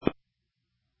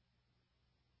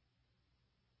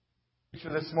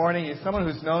preacher this morning. He's someone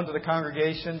who's known to the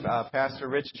congregation, Pastor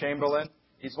Rich Chamberlain.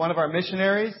 He's one of our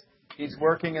missionaries. He's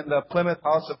working in the Plymouth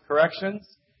House of Corrections,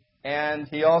 and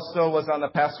he also was on the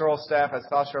pastoral staff at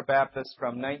South Shore Baptist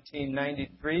from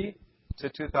 1993 to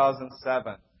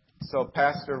 2007. So,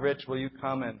 Pastor Rich, will you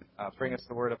come and bring us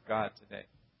the Word of God today?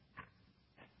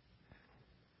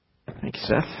 Thank you,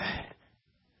 Seth.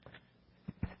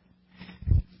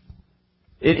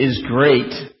 It is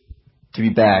great to be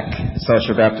back at South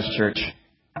Shore Baptist Church.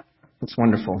 It's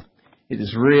wonderful. It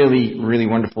is really, really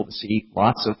wonderful to see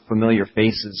lots of familiar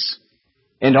faces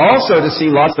and also to see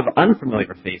lots of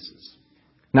unfamiliar faces.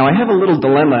 Now, I have a little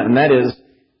dilemma, and that is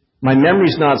my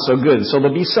memory's not so good. So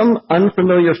there'll be some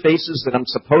unfamiliar faces that I'm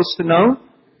supposed to know,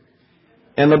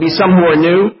 and there'll be some who are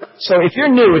new. So if you're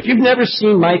new, if you've never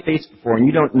seen my face before and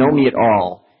you don't know me at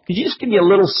all, could you just give me a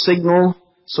little signal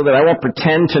so that I won't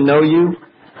pretend to know you?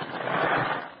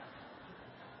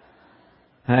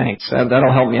 Thanks.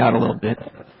 That'll help me out a little bit.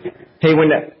 Hey,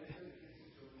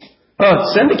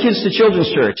 send the kids to Children's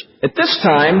Church. At this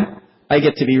time, I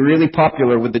get to be really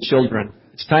popular with the children.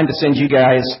 It's time to send you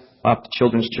guys off to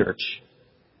Children's Church.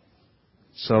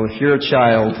 So if you're a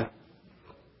child,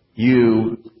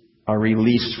 you are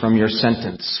released from your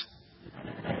sentence.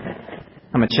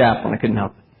 I'm a chaplain. I couldn't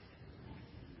help it.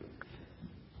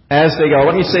 As they go,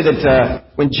 let me say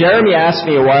that when Jeremy asked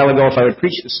me a while ago if I would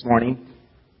preach this morning,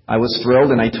 I was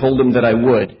thrilled, and I told him that I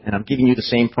would. And I'm giving you the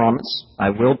same promise. I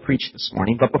will preach this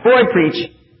morning. But before I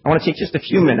preach, I want to take just a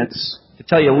few minutes to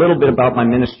tell you a little bit about my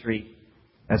ministry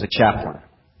as a chaplain.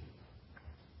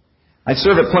 I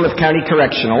serve at Plymouth County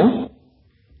Correctional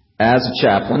as a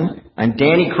chaplain. I'm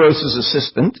Danny Croce's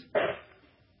assistant.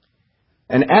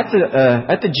 And at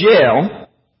the jail,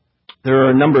 there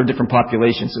are a number of different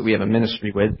populations that we have a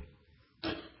ministry with.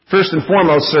 First and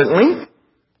foremost, certainly,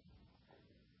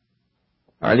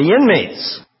 are the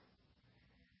inmates.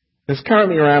 There's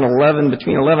currently around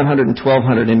between 1,100 and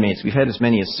 1,200 inmates. We've had as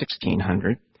many as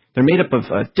 1,600. They're made up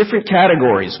of different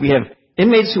categories. We have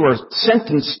inmates who are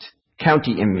sentenced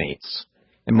county inmates,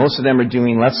 and most of them are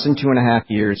doing less than 2.5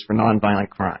 years for nonviolent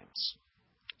crimes.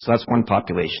 So that's one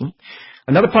population.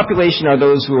 Another population are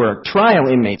those who are trial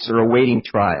inmates or awaiting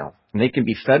trial. And they can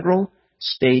be federal,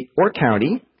 state, or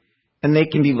county, and they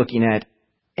can be looking at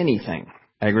anything.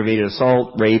 Aggravated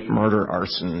assault, rape, murder,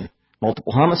 arson,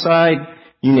 multiple homicide,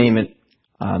 you name it,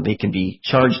 they can be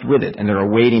charged with it, and they're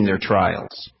awaiting their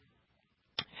trials.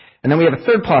 And then we have a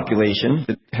third population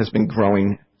that has been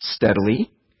growing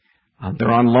steadily.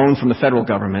 They're on loan from the federal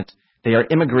government. They are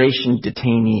immigration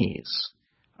detainees,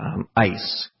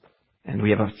 ICE. And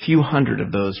we have a few hundred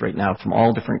of those right now from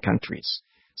all different countries.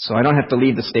 So I don't have to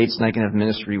leave the States, and I can have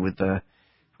ministry with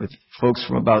folks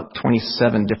from about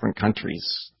 27 different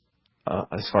countries.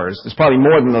 There's probably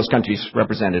more than those countries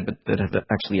represented, but that have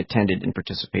actually attended and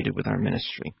participated with our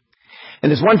ministry.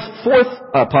 And there's one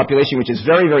fourth population, which is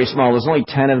very, very small. There's only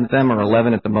 10 of them or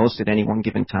 11 at the most at any one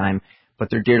given time,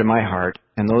 but they're dear to my heart,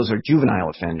 and those are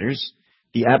juvenile offenders.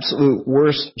 The absolute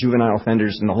worst juvenile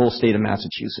offenders in the whole state of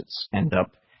Massachusetts end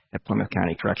up at Plymouth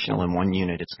County Correctional in one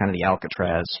unit. It's kind of the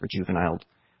Alcatraz for juvenile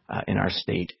in our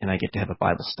state, and I get to have a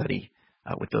Bible study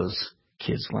with those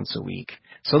kids once a week.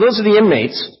 So those are the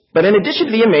inmates. But in addition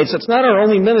to the inmates, that's not our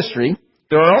only ministry.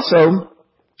 There are also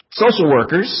social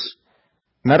workers,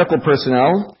 medical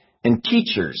personnel, and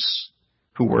teachers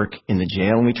who work in the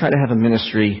jail. And we try to have a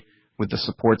ministry with the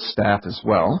support staff as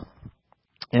well.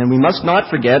 And we must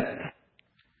not forget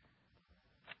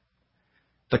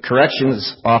the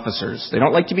corrections officers. They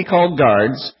don't like to be called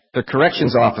guards. They're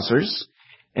corrections officers.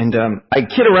 And I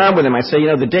kid around with them. I say,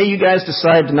 the day you guys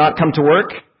decide to not come to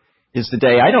work is the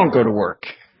day I don't go to work.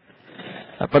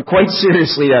 But quite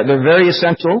seriously, they're very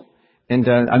essential, and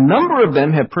a number of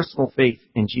them have personal faith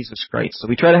in Jesus Christ. So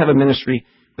we try to have a ministry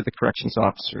with the corrections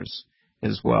officers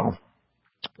as well.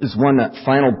 There's one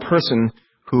final person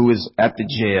who is at the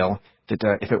jail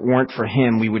that if it weren't for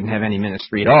him, we wouldn't have any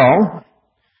ministry at all,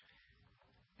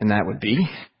 and that would be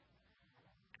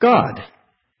God.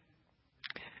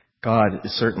 God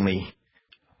is certainly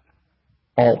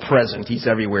all present. He's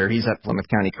everywhere. He's at Plymouth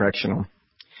County Correctional.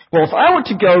 Well, if I were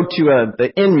to go to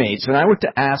the inmates and I were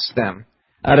to ask them,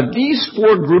 out of these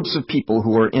 4 groups of people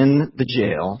who are in the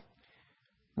jail,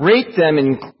 rate them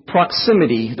in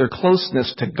proximity, their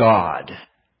closeness to God.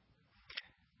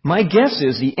 My guess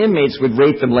is the inmates would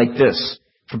rate them like this.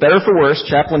 For better or for worse,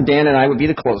 Chaplain Dan and I would be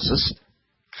the closest.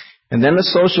 And then the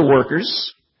social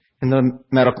workers and the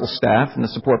medical staff and the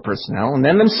support personnel, and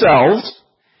then themselves.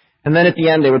 And then at the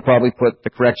end, they would probably put the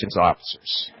corrections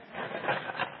officers.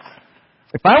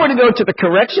 If I were to go to the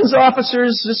corrections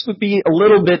officers, this would be a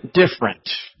little bit different.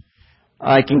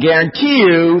 I can guarantee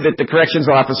you that the corrections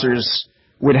officers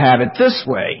would have it this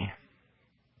way.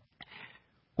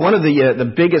 One of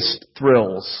the biggest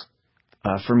thrills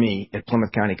for me at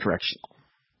Plymouth County Correctional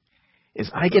is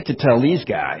I get to tell these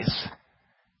guys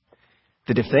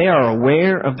that if they are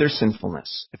aware of their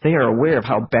sinfulness, if they are aware of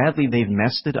how badly they've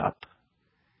messed it up,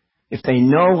 if they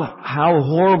know how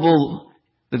horrible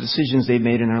the decisions they've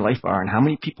made in their life are and how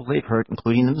many people they've hurt,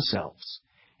 including themselves,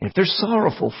 and if they're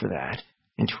sorrowful for that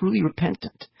and truly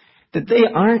repentant, that they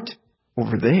aren't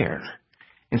over there.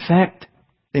 In fact,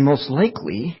 they most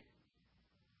likely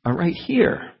are right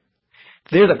here.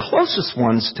 They're the closest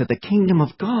ones to the kingdom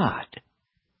of God.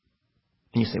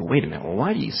 And you say, wait a minute, well,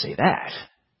 why do you say that?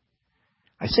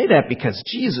 I say that because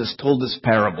Jesus told this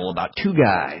parable about two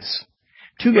guys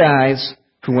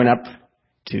who went up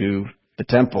to the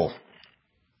temple.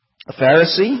 A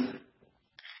Pharisee,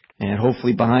 and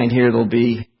hopefully behind here there'll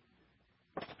be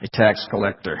a tax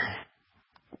collector.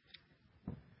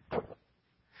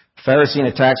 A Pharisee and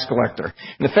a tax collector.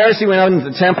 And the Pharisee went out into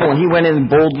the temple and he went in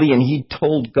boldly and he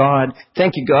told God,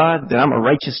 thank you, God, that I'm a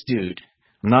righteous dude.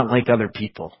 I'm not like other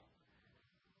people.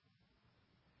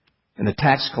 And the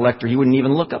tax collector, he wouldn't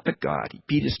even look up at God. He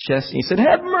beat his chest and he said,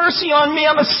 have mercy on me,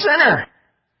 I'm a sinner.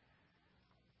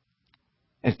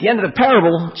 At the end of the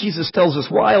parable, Jesus tells this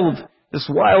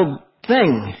wild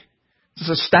thing, this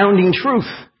astounding truth.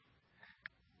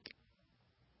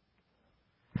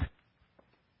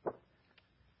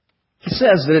 He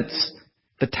says that it's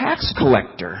the tax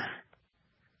collector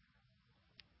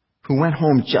who went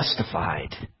home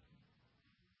justified,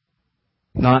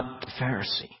 not the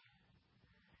Pharisee.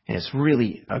 And it's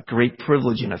really a great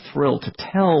privilege and a thrill to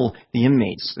tell the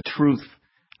inmates the truth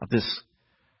of this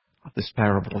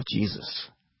parable of Jesus.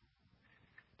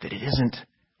 That it isn't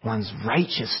one's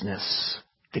righteousness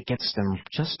that gets them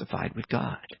justified with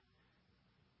God.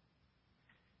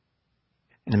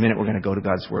 In a minute we're going to go to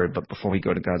God's Word, but before we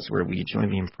go to God's Word, will you join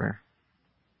me in prayer?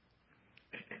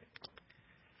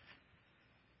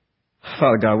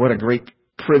 Father God, what a great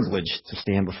privilege to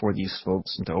stand before these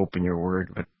folks and to open your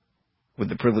Word, but with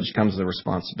the privilege comes the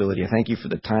responsibility. I thank you for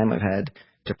the time I've had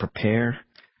to prepare,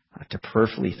 to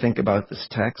prayerfully think about this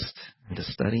text and to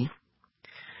study.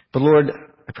 But Lord,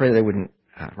 I pray that I wouldn't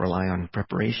rely on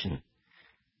preparation.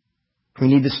 We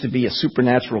need this to be a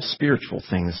supernatural, spiritual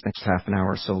thing this next half an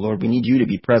hour or so. Lord, we need you to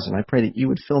be present. I pray that you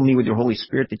would fill me with your Holy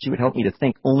Spirit, that you would help me to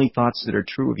think only thoughts that are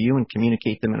true of you and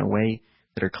communicate them in a way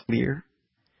that are clear.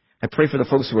 I pray for the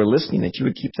folks who are listening that you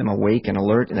would keep them awake and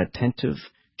alert and attentive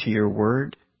to your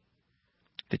word,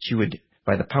 that you would,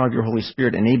 by the power of your Holy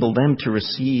Spirit, enable them to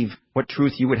receive what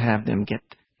truth you would have them get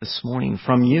this morning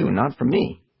from you, not from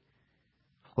me.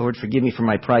 Lord, forgive me for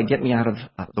my pride. Get me out of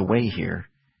the way here,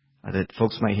 that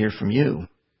folks might hear from you.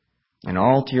 And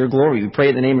all to your glory. We pray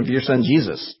in the name of your Son,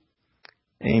 Jesus.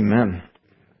 Amen.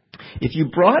 If you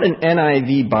brought an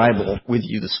NIV Bible with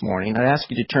you this morning, I'd ask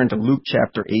you to turn to Luke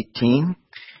chapter 18.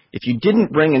 If you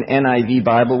didn't bring an NIV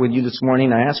Bible with you this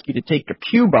morning, I ask you to take a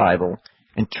Pew Bible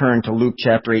and turn to Luke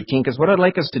chapter 18, because what I'd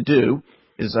like us to do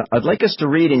is I'd like us to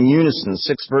read in unison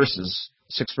 6 verses.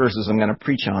 6 verses I'm going to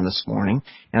preach on this morning,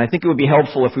 and I think it would be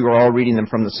helpful if we were all reading them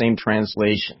from the same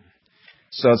translation.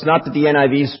 So it's not that the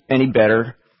NIV is any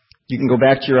better. You can go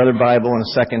back to your other Bible in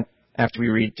a second after we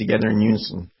read together in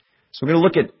unison. So we're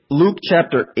going to look at Luke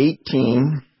chapter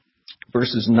 18,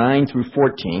 verses 9 through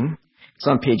 14. It's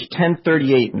on page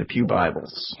 1038 in the Pew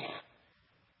Bibles,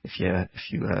 if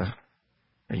you are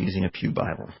using a Pew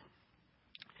Bible.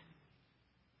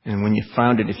 And when you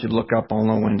found it, if you look up, I'll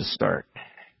know when to start.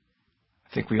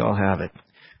 I think we all have it.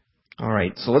 All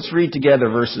right, so let's read together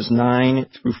verses 9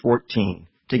 through 14.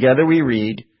 Together we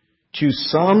read, to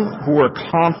some who are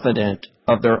confident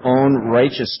of their own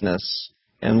righteousness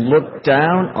and look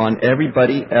down on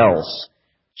everybody else,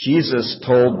 Jesus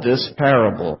told this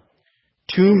parable.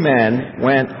 2 men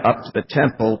went up to the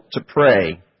temple to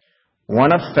pray,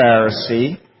 one a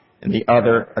Pharisee and the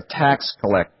other a tax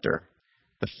collector.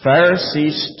 The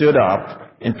Pharisee stood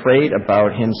up and prayed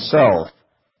about himself.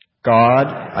 God,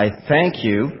 I thank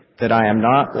you that I am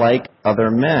not like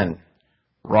other men,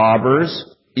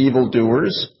 robbers,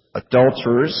 evildoers,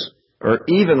 adulterers, or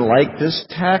even like this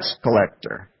tax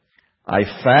collector. I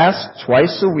fast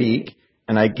twice a week,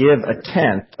 and I give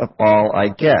 1/10 of all I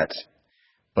get.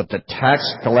 But the tax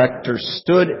collector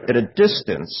stood at a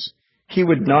distance. He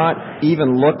would not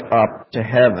even look up to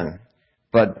heaven,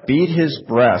 but beat his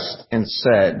breast and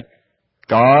said,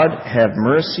 God, have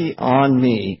mercy on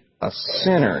me, a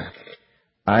sinner.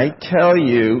 I tell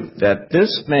you that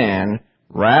this man,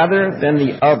 rather than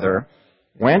the other,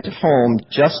 went home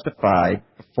justified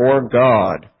before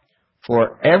God.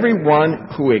 For everyone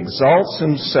who exalts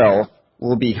himself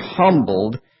will be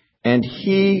humbled, and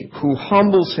he who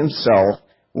humbles himself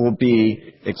will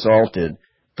be exalted.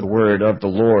 The word of the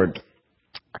Lord.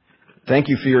 Thank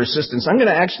you for your assistance. I'm going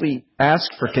to actually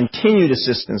ask for continued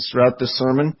assistance throughout this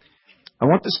sermon. I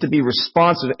want this to be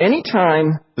responsive.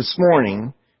 Anytime this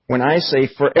morning when I say,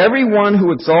 for everyone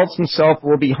who exalts himself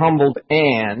will be humbled,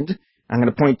 and I'm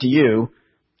going to point to you,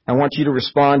 I want you to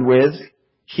respond with,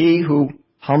 he who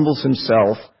humbles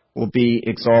himself will be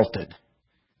exalted.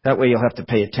 That way you'll have to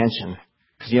pay attention,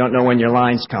 because you don't know when your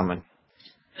line's coming.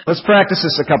 Let's practice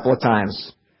this a couple of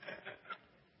times.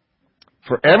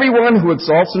 For everyone who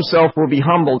exalts himself will be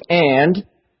humbled, and...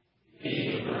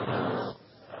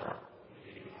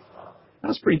 That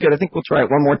was pretty good. I think we'll try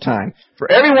it one more time.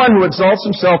 For everyone who exalts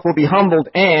himself will be humbled,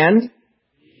 and...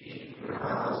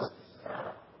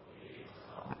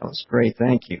 That was great.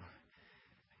 Thank you.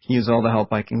 I can use all the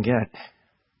help I can get.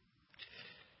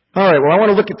 All right, well, I want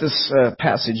to look at this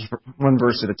passage one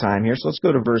verse at a time here. So let's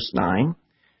go to verse 9.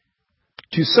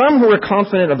 To some who are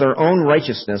confident of their own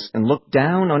righteousness and look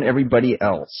down on everybody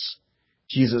else,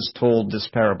 Jesus told this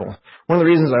parable. One of the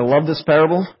reasons I love this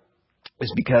parable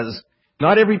is because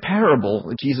not every parable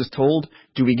that Jesus told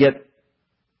do we get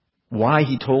why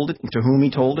he told it and to whom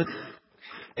he told it.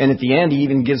 And at the end, he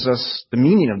even gives us the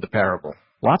meaning of the parable.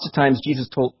 Lots of times Jesus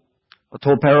told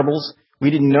parables, we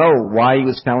didn't know why he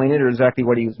was telling it or exactly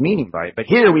what he was meaning by it. But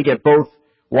here we get both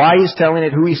why he's telling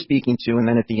it, who he's speaking to, and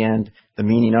then at the end, the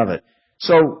meaning of it.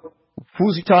 So,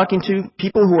 who's he talking to?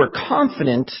 People who are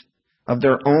confident of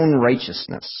their own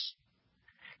righteousness.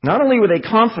 Not only were they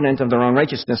confident of their own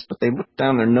righteousness, but they looked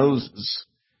down their noses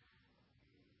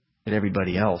at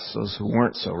everybody else, those who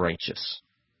weren't so righteous.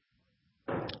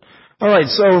 All right,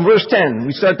 so in verse 10,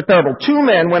 we start the parable. 2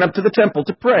 men went up to the temple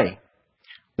to pray.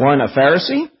 One a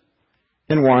Pharisee,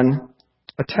 and one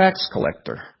a tax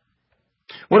collector.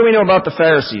 What do we know about the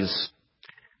Pharisees?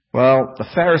 Well, the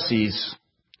Pharisees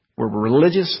were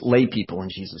religious lay people in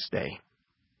Jesus' day.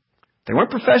 They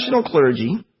weren't professional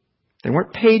clergy. They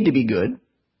weren't paid to be good.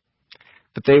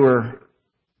 But they were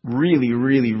really,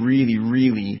 really, really,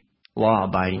 really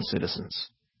law-abiding citizens.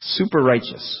 Super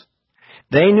righteous.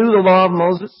 They knew the law of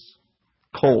Moses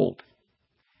cold.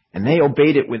 And they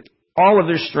obeyed it with all of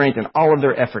their strength and all of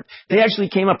their effort. They actually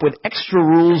came up with extra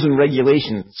rules and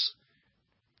regulations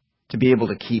to be able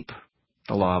to keep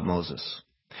the law of Moses.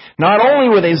 Not only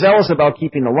were they zealous about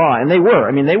keeping the law, and they were.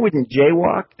 I mean, they wouldn't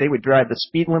jaywalk. They would drive the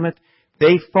speed limit.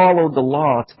 They followed the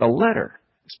law to the letter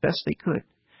as best they could.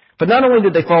 But not only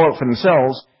did they follow it for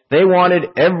themselves, they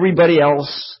wanted everybody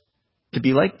else to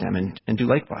be like them and do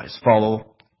likewise,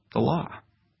 follow the law.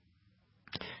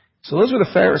 So those were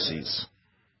the Pharisees.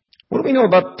 What do we know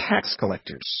about tax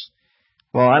collectors?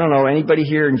 Well, I don't know. Anybody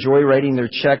here enjoy writing their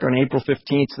check on April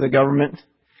 15th to the government?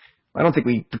 I don't think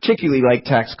we particularly like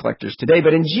tax collectors today,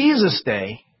 but in Jesus'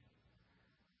 day,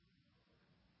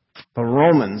 the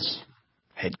Romans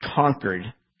had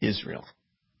conquered Israel.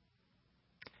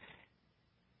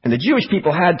 And the Jewish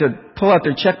people had to pull out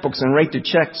their checkbooks and write their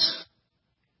checks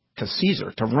to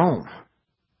Caesar, to Rome.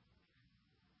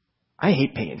 I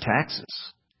hate paying taxes,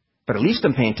 but at least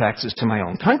I'm paying taxes to my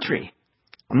own country.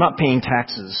 I'm not paying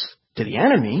taxes to the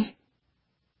enemy.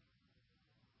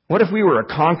 What if we were a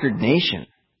conquered nation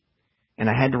and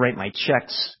I had to write my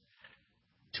checks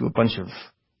to a bunch of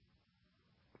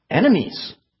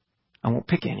enemies? I won't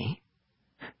pick any.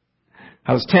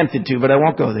 I was tempted to, but I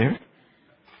won't go there.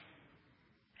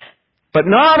 But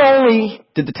not only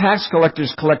did the tax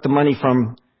collectors collect the money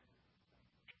from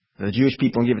the Jewish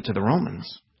people and give it to the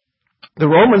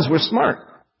Romans were smart.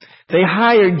 They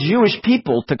hired Jewish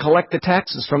people to collect the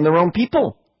taxes from their own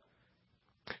people.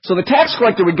 So the tax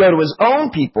collector would go to his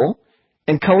own people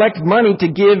and collect money to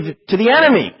give to the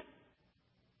enemy.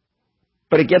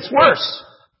 But it gets worse.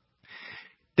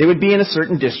 They would be in a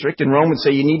certain district, and Rome would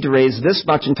say, you need to raise this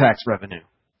much in tax revenue.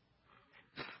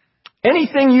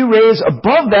 Anything you raise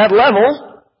above that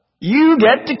level, you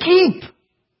get to keep.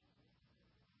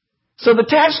 So the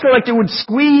tax collector would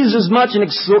squeeze as much and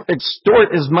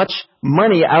extort as much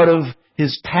money out of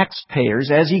his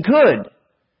taxpayers as he could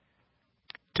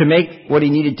to make what he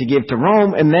needed to give to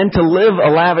Rome and then to live a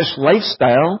lavish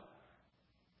lifestyle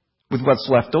with what's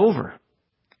left over.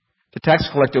 The tax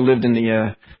collector lived in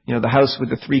the house with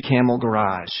the 3-camel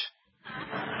garage.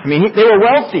 I mean, they were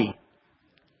wealthy,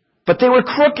 but they were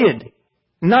crooked.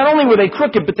 Not only were they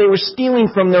crooked, but they were stealing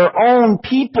from their own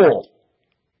people.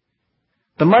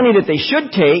 The money that they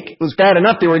should take was bad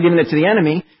enough they were giving it to the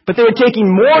enemy, but they were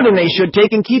taking more than they should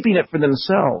take and keeping it for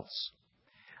themselves.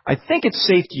 I think it's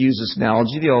safe to use this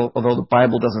analogy, although the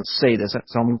Bible doesn't say this,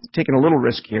 so I'm taking a little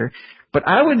risk here. But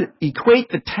I would equate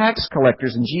the tax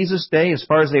collectors in Jesus' day, as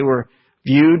far as they were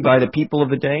viewed by the people of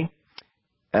the day,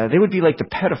 they would be like the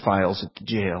pedophiles at the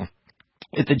jail.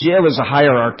 At the jail, there's a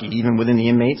hierarchy, even within the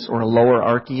inmates, or a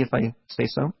lowerarchy, if I say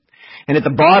so. And at the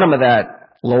bottom of that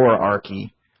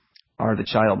lowerarchy are the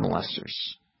child molesters.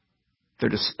 They're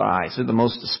despised. They're the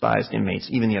most despised inmates.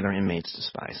 Even the other inmates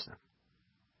despise them.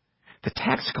 The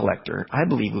tax collector, I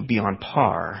believe, would be on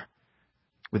par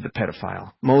with the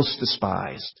pedophile, most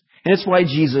despised. And it's why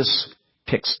Jesus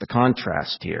picks the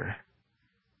contrast here,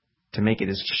 to make it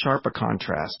as sharp a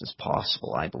contrast as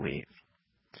possible, I believe.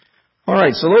 All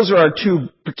right, so those are our two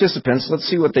participants. Let's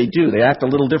see what they do. They act a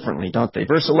little differently, don't they?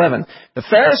 Verse 11, the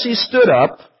Pharisee stood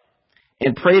up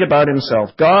and prayed about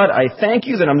himself. God, I thank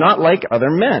you that I'm not like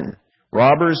other men,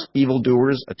 robbers,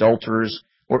 evildoers, adulterers,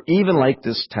 or even like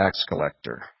this tax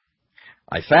collector.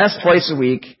 I fast twice a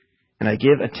week, and I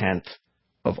give a tenth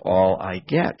of all I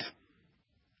get.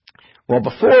 Well,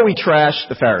 before we trash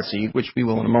the Pharisee, which we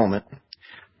will in a moment,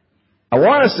 I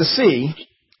want us to see,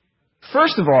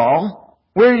 first of all,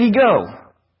 where did he go?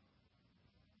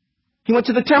 He went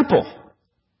to the temple,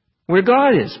 where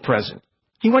God is present.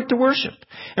 He went to worship.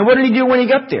 And what did he do when he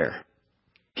got there?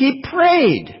 He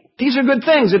prayed. These are good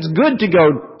things. It's good to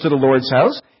go to the Lord's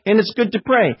house, and it's good to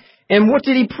pray. And what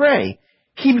did he pray?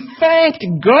 He thanked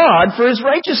God for his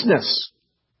righteousness.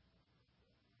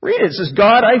 Read it. It says,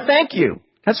 God, I thank you.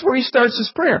 That's where he starts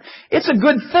his prayer. It's a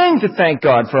good thing to thank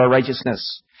God for our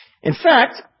righteousness. In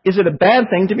fact, is it a bad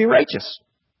thing to be righteous?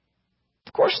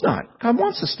 Of course not. God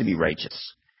wants us to be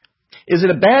righteous. Is it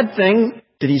a bad thing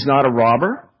that he's not a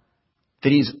robber?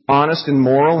 That he's honest and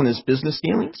moral in his business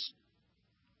dealings?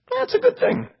 That's a good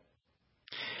thing.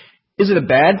 Is it a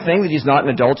bad thing that he's not an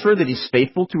adulterer, that he's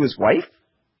faithful to his wife?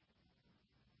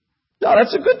 No,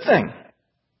 that's a good thing.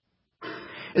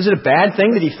 Is it a bad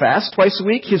thing that he fasts twice a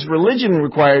week? His religion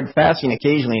required fasting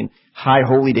occasionally in high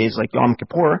holy days like Yom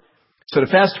Kippur. So to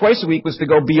fast twice a week was to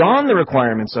go beyond the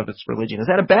requirements of its religion. Is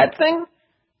that a bad thing?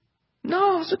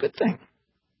 No, it's a good thing.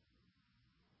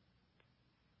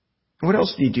 What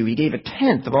else did he do? He gave a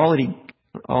tenth of all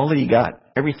that he got,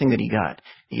 everything that he got.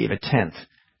 He gave a tenth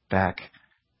back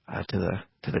to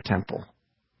the temple.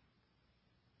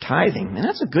 Tithing, man,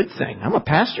 that's a good thing. I'm a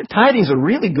pastor. Tithing's a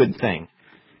really good thing.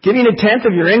 Giving a tenth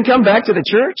of your income back to the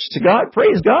church, to God,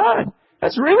 praise God.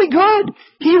 That's really good.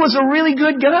 He was a really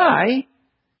good guy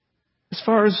as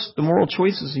far as the moral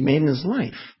choices he made in his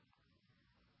life.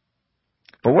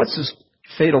 But what's his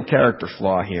fatal character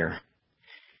flaw here?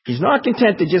 He's not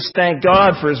content to just thank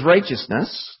God for his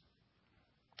righteousness.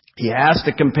 He has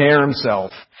to compare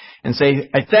himself and say,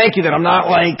 I thank you that I'm not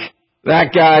like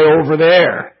that guy over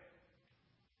there.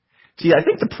 See, I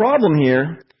think the problem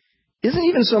here isn't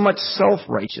even so much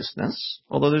self-righteousness,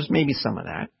 although there's maybe some of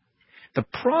that. The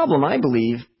problem, I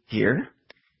believe, here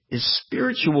is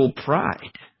spiritual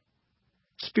pride.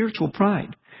 Spiritual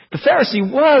pride. The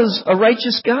Pharisee was a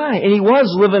righteous guy, and he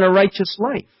was living a righteous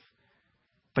life.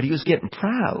 But he was getting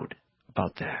proud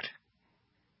about that.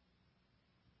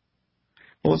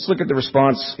 Well, let's look at the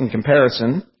response in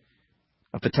comparison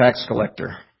of the tax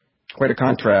collector. Quite a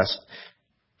contrast.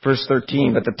 Verse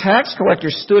 13, but the tax collector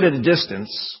stood at a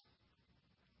distance.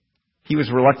 He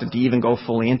was reluctant to even go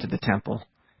fully into the temple.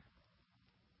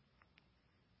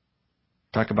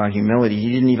 Talk about humility.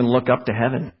 He didn't even look up to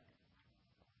heaven.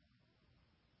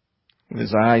 With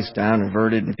his eyes down,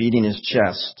 averted, and beating his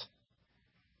chest.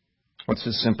 What's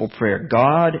his simple prayer?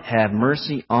 God, have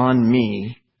mercy on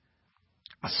me,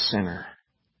 a sinner.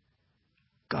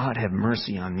 God, have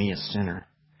mercy on me, a sinner.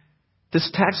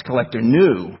 This tax collector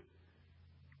knew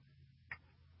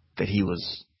that he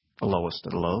was the lowest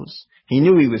of the lows. He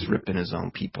knew he was ripping his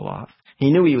own people off.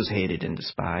 He knew he was hated and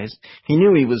despised. He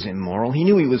knew he was immoral. He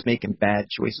knew he was making bad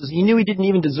choices. He knew he didn't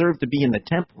even deserve to be in the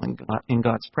temple in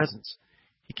God's presence.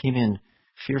 He came in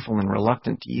fearful and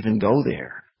reluctant to even go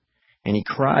there. And he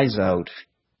cries out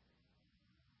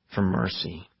for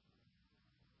mercy.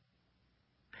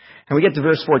 And we get to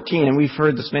verse 14, and we've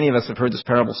heard this, many of us have heard this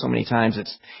parable so many times,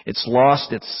 it's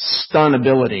lost its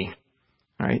stunnability.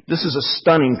 Right? This is a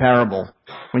stunning parable.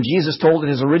 When Jesus told it,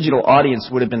 his original audience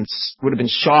would have been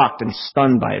shocked and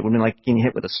stunned by it. It would have been like getting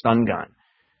hit with a stun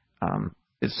gun.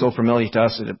 It's so familiar to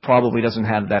us that it probably doesn't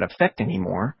have that effect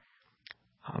anymore.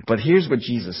 But here's what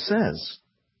Jesus says.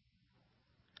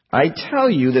 I tell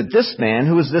you that this man,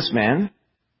 who is this man?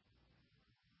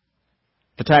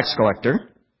 The tax collector,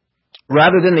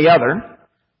 rather than the other,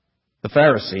 the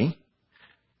Pharisee,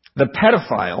 the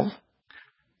pedophile,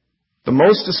 the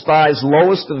most despised,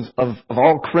 lowest of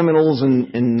all criminals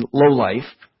in low life,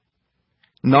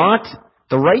 not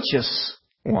the righteous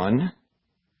one,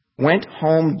 went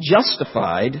home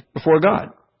justified before God.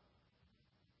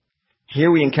 Here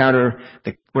we encounter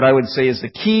what I would say is the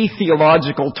key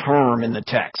theological term in the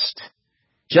text.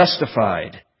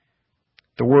 Justified.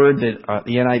 The word that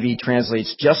the NIV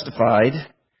translates justified,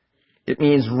 it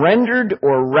means rendered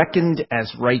or reckoned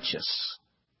as righteous.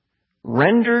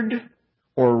 Rendered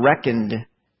or reckoned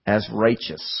as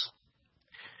righteous.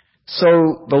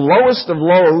 So the lowest of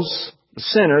lows, the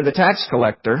sinner, the tax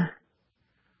collector,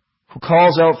 who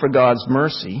calls out for God's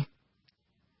mercy,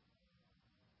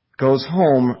 goes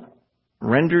home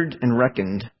rendered and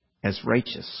reckoned as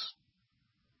righteous.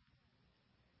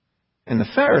 And the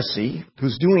Pharisee,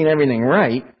 who's doing everything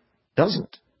right,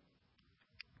 doesn't.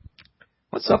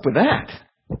 What's up with that?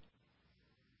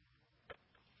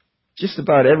 Just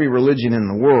about every religion in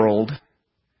the world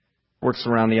works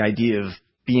around the idea of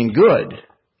being good.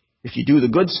 If you do the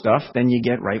good stuff, then you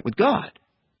get right with God.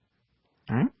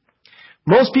 Right?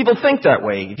 Most people think that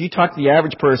way. If you talk to the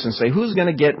average person and say, who's going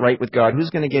to get right with God? Who's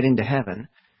going to get into heaven?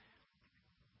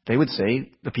 They would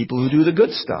say the people who do the good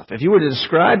stuff. If you were to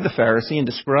describe the Pharisee and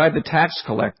describe the tax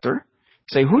collector,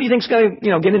 say, who do you think's going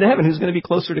to, get into heaven? Who's going to be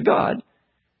closer to God?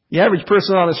 The average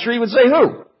person on the street would say,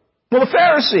 who? Well, the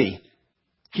Pharisee.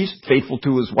 He's faithful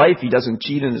to his wife. He doesn't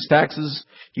cheat in his taxes.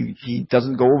 He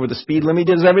doesn't go over the speed limit.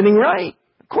 He does everything right.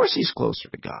 Of course he's closer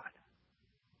to God.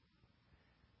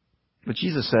 But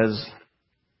Jesus says,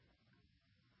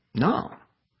 no.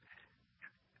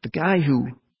 The guy who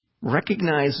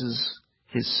recognizes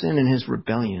his sin and his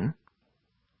rebellion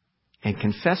and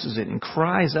confesses it and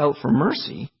cries out for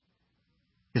mercy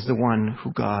is the one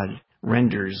who God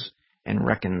renders and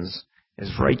reckons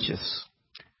as righteous.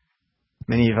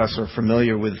 Many of us are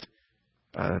familiar with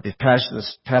this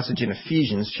passage in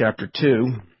Ephesians chapter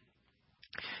 2,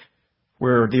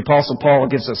 where the Apostle Paul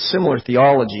gives us similar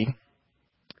theology.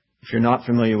 If you're not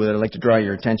familiar with it, I'd like to draw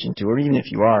your attention to it, or even if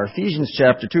you are. Ephesians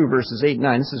chapter 2, verses 8 and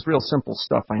 9. This is real simple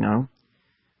stuff, I know.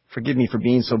 Forgive me for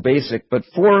being so basic, but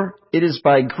for it is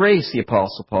by grace, the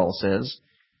Apostle Paul says,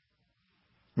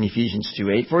 in Ephesians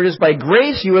 2:8, for it is by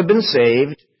grace you have been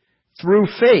saved through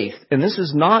faith, and this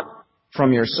is not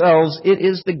from yourselves, it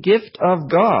is the gift of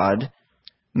God,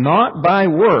 not by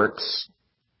works,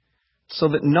 so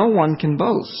that no one can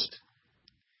boast.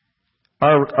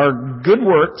 Our good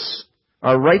works,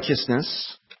 our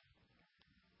righteousness,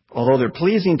 although they're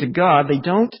pleasing to God, they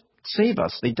don't save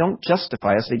us. They don't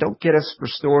justify us. They don't get us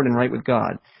restored and right with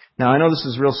God. Now, I know this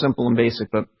is real simple and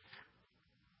basic, but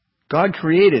God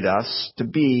created us to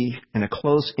be in a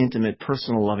close, intimate,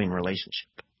 personal, loving relationship.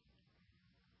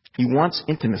 He wants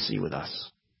intimacy with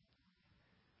us.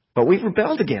 But we've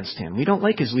rebelled against Him. We don't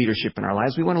like His leadership in our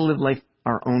lives. We want to live life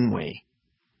our own way.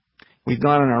 We've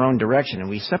gone in our own direction and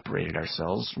we separated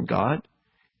ourselves from God.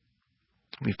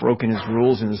 We've broken His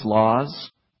rules and His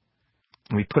laws.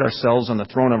 And we put ourselves on the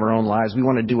throne of our own lives. We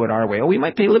want to do it our way. Oh, we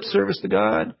might pay lip service to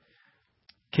God.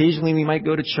 Occasionally we might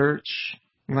go to church.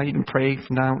 We might even pray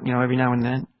from now, every now and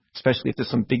then, especially if there's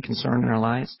some big concern in our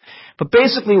lives. But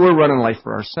basically we're running life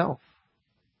for ourselves.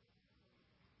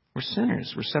 We're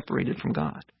sinners. We're separated from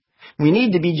God. We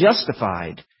need to be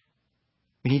justified.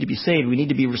 We need to be saved. We need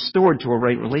to be restored to a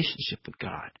right relationship with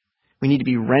God. We need to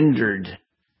be rendered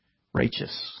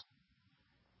righteous.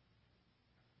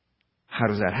 How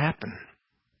does that happen?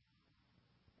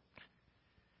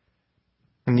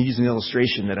 I'm going to use an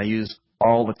illustration that I use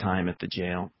all the time at the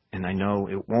jail, and I know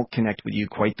it won't connect with you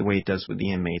quite the way it does with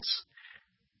the inmates.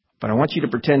 But I want you to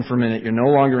pretend for a minute you're no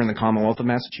longer in the Commonwealth of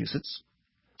Massachusetts.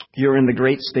 You're in the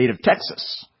great state of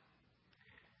Texas.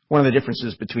 One of the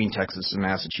differences between Texas and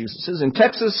Massachusetts is in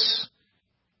Texas,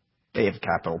 they have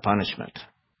capital punishment.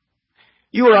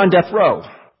 You are on death row.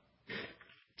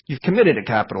 You've committed a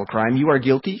capital crime. You are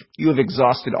guilty. You have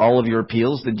exhausted all of your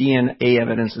appeals. The DNA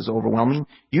evidence is overwhelming.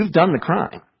 You've done the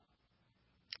crime.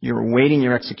 You're awaiting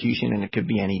your execution, and it could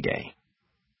be any day.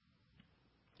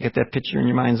 You get that picture in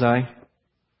your mind's eye?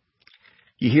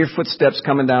 You hear footsteps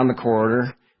coming down the corridor,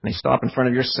 and they stop in front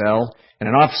of your cell, and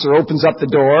an officer opens up the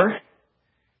door,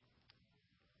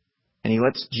 and he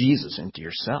lets Jesus into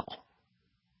your cell.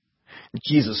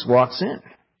 Jesus walks in.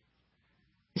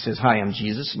 He says, "Hi, I'm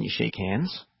Jesus," and you shake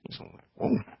hands. He's like,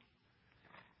 "Whoa."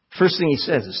 First thing he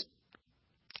says is,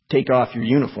 "Take off your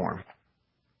uniform."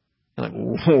 You're like,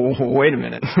 "Whoa, wait a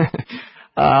minute.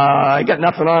 I got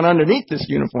nothing on underneath this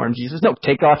uniform, Jesus." "No,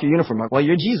 take off your uniform." I'm like, "Well,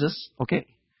 you're Jesus." "Okay."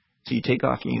 So you take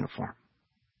off your uniform.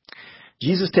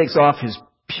 Jesus takes off his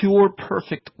pure,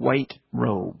 perfect white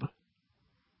robe,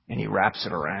 and he wraps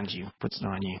it around you, puts it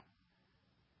on you.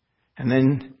 And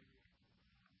then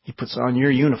he puts on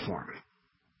your uniform.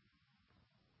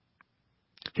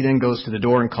 He then goes to the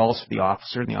door and calls for the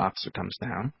officer, and the officer comes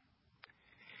down.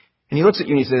 And he looks at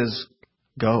you and he says,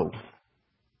 "Go."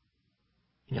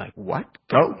 And you're like, what?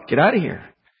 Go, get out of here.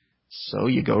 So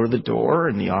you go to the door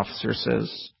and the officer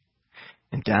says,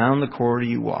 and down the corridor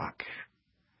you walk.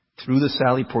 Through the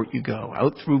sally port you go.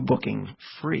 Out through booking,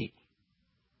 free.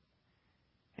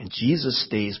 And Jesus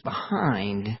stays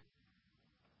behind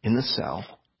in the cell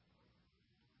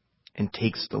and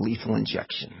takes the lethal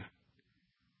injection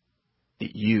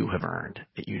that you have earned,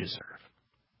 that you deserve.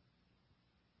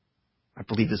 I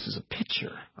believe this is a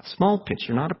picture, a small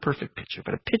picture, not a perfect picture,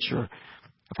 but a picture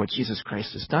of what Jesus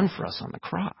Christ has done for us on the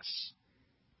cross.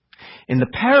 In the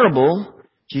parable,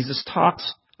 Jesus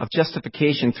talks of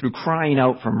justification through crying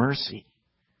out for mercy.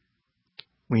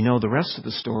 We know the rest of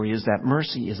the story is that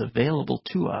mercy is available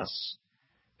to us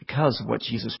because of what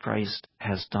Jesus Christ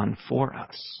has done for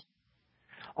us.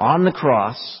 On the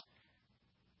cross,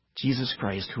 Jesus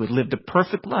Christ, who had lived a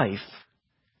perfect life,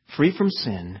 free from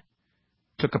sin,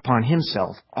 took upon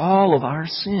himself all of our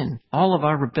sin, all of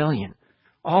our rebellion,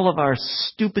 all of our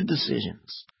stupid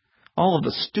decisions, all of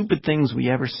the stupid things we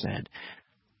ever said.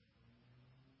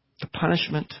 The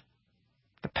punishment,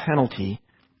 the penalty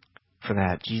for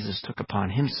that, Jesus took upon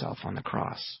himself on the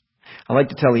cross. I like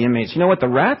to tell the inmates, you know what? The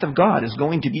wrath of God is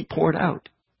going to be poured out.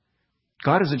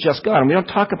 God is a just God, and we don't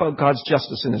talk about God's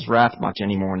justice and his wrath much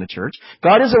anymore in the church.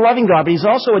 God is a loving God, but he's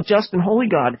also a just and holy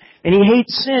God, and he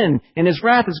hates sin, and his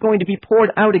wrath is going to be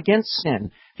poured out against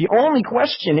sin. The only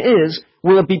question is,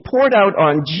 will it be poured out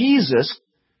on Jesus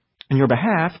on your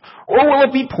behalf, or will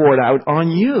it be poured out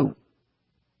on you?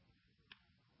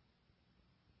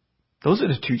 Those are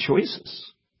the two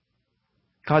choices.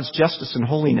 God's justice and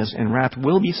holiness and wrath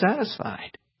will be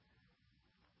satisfied.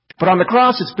 But on the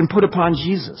cross, it's been put upon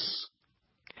Jesus.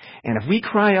 And if we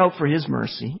cry out for his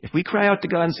mercy, if we cry out to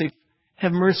God and say,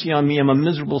 have mercy on me, I'm a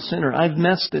miserable sinner, I've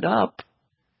messed it up,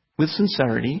 with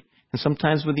sincerity, and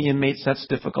sometimes with the inmates that's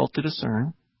difficult to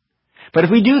discern. But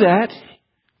if we do that,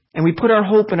 and we put our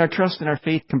hope and our trust and our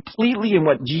faith completely in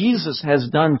what Jesus has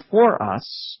done for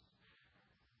us,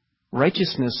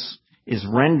 righteousness is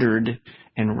rendered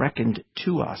and reckoned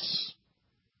to us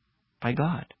by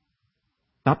God.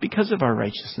 Not because of our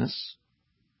righteousness,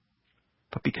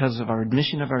 but because of our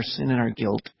admission of our sin and our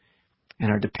guilt and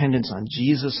our dependence on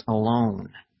Jesus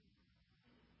alone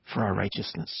for our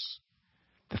righteousness.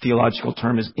 The theological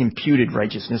term is imputed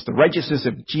righteousness. The righteousness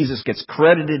of Jesus gets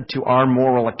credited to our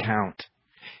moral account.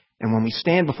 And when we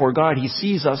stand before God, he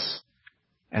sees us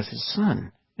as his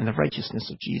son in the righteousness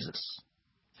of Jesus.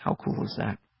 How cool is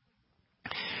that?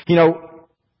 You know,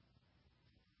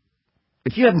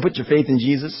 if you haven't put your faith in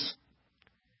Jesus,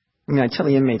 I tell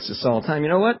the inmates this all the time, you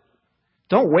know what?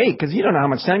 Don't wait, because you don't know how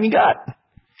much time you got.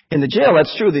 In the jail,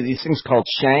 that's true. These things called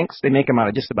shanks, they make them out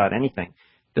of just about anything.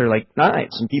 They're like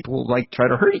knives, and people try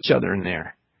to hurt each other in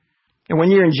there. And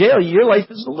when you're in jail, your life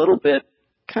is a little bit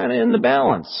kind of in the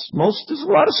balance. There's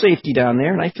a lot of safety down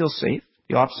there, and I feel safe.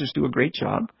 The officers do a great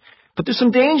job. But there's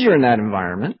some danger in that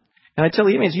environment. And I tell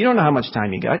the inmates, you don't know how much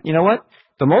time you got. You know what?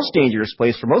 The most dangerous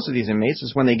place for most of these inmates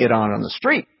is when they get on the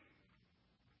street.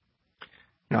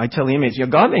 I tell the inmates,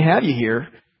 God may have you here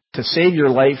to save your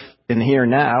life in the here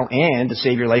and now and to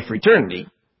save your life for eternity.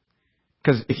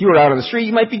 Because if you were out on the street,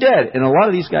 you might be dead. And a lot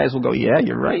of these guys will go, yeah,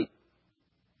 you're right.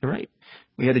 You're right.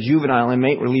 We had a juvenile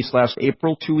inmate released last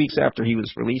April. 2 weeks after he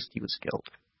was released, he was killed.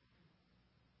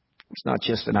 It's not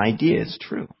just an idea, it's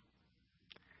true.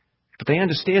 But they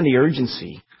understand the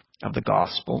urgency of the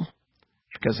gospel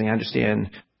because they understand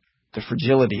the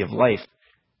fragility of life.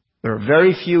 There are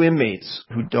very few inmates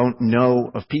who don't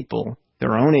know of people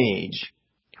their own age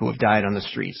who have died on the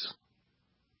streets.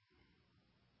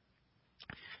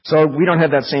 So we don't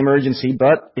have that same urgency,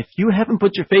 but if you haven't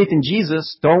put your faith in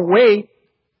Jesus, don't wait.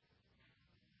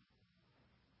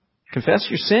 Confess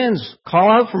your sins. Call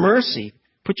out for mercy.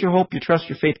 Put your hope, your trust,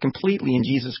 your faith completely in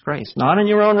Jesus Christ. Not in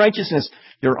your own righteousness.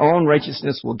 Your own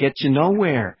righteousness will get you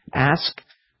nowhere. Ask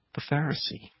the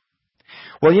Pharisee.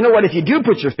 Well, you know what? If you do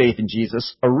put your faith in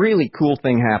Jesus, a really cool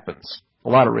thing happens. A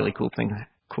lot of really cool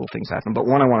things happen, but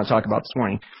one I want to talk about this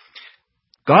morning.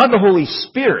 God the Holy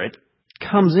Spirit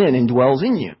comes in and dwells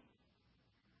in you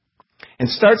and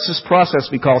starts this process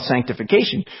we call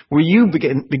sanctification, where you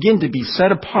begin to be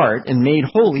set apart and made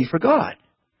holy for God.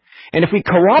 And if we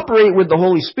cooperate with the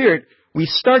Holy Spirit, we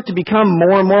start to become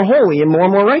more and more holy and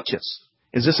more righteous.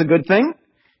 Is this a good thing?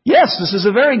 Yes, this is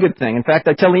a very good thing. In fact,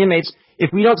 I tell the inmates,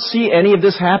 if we don't see any of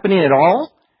this happening at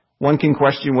all, one can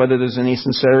question whether there's any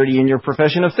sincerity in your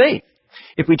profession of faith.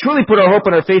 If we truly put our hope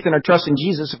and our faith and our trust in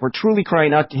Jesus, if we're truly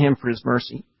crying out to him for his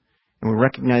mercy, and we're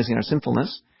recognizing our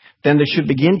sinfulness, then there should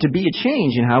begin to be a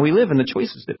change in how we live and the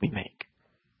choices that we make.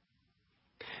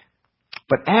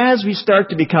 But as we start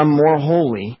to become more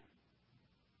holy,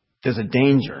 there's a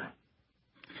danger.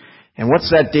 And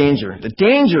what's that danger? The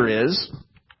danger is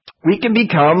we can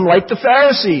become like the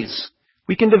Pharisees.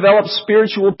 We can develop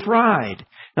spiritual pride.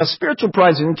 Now, spiritual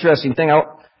pride is an interesting thing. I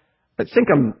think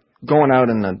I'm going out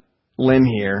on a limb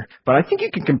here, but I think you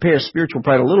can compare spiritual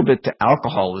pride a little bit to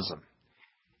alcoholism.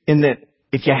 In that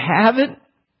if you have it,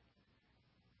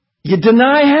 you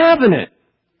deny having it.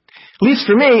 At least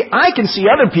for me, I can see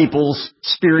other people's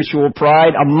spiritual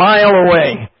pride a mile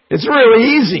away. It's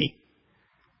really easy.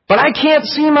 But I can't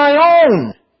see my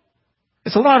own.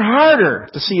 It's a lot harder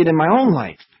to see it in my own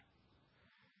life.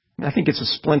 I think it's a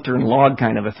splinter and log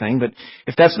kind of a thing, but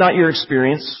if that's not your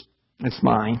experience, it's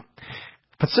mine.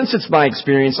 But since it's my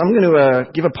experience, I'm going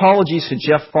to give apologies to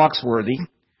Jeff Foxworthy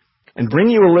and bring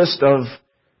you a list of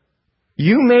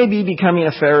you may be becoming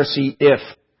a Pharisee if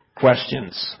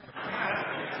questions.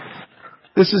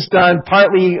 This is done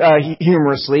partly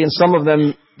humorously, and some of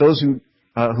them, those who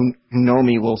know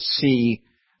me, will see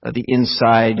the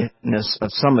insideness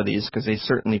of some of these because they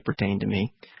certainly pertain to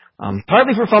me.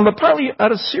 Partly for fun, but partly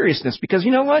out of seriousness, because you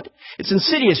know what? It's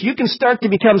insidious. You can start to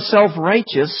become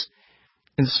self-righteous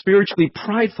and spiritually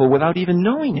prideful without even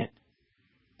knowing it.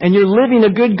 And you're living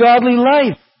a good, godly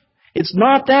life. It's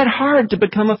not that hard to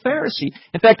become a Pharisee.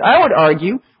 In fact, I would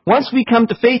argue, once we come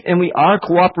to faith and we are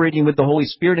cooperating with the Holy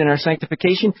Spirit in our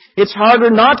sanctification, it's harder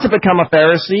not to become a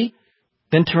Pharisee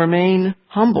than to remain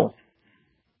humble,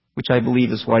 which I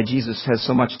believe is why Jesus has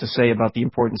so much to say about the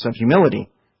importance of humility.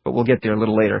 But we'll get there a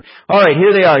little later. All right,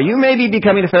 here they are. You may be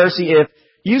becoming a Pharisee if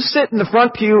you sit in the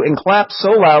front pew and clap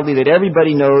so loudly that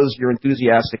everybody knows you're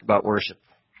enthusiastic about worship.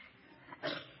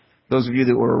 Those of you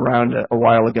that were around a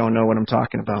while ago know what I'm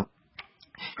talking about.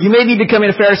 You may be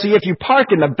becoming a Pharisee if you park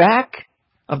in the back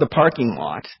of the parking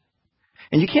lot,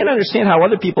 and you can't understand how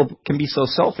other people can be so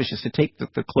selfish as to take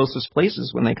the closest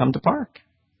places when they come to park.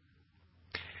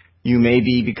 You may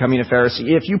be becoming a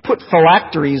Pharisee if you put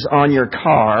phylacteries on your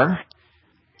car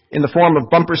in the form of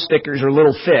bumper stickers or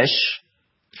little fish,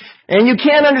 and you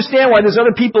can't understand why there's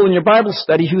other people in your Bible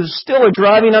study who still are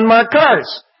driving unmarked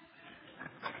cars.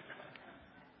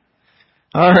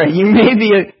 All right, you may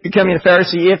be becoming a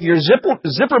Pharisee if your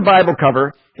zipper Bible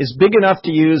cover is big enough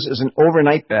to use as an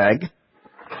overnight bag,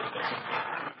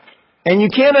 and you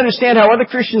can't understand how other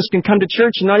Christians can come to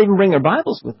church and not even bring their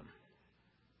Bibles with them.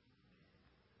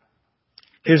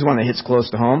 Here's one that hits close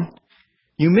to home.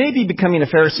 You may be becoming a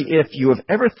Pharisee if you have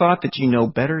ever thought that you know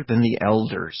better than the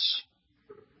elders.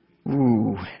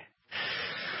 Ooh.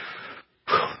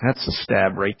 That's a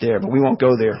stab right there, but we won't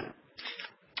go there.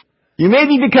 You may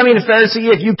be becoming a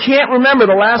Pharisee if you can't remember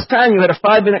the last time you had a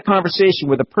 5-minute conversation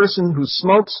with a person who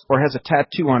smokes or has a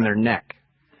tattoo on their neck.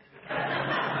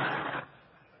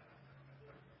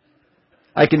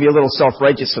 I can be a little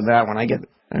self-righteous in that one. I get it.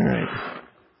 All right.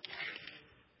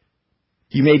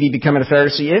 You may be becoming a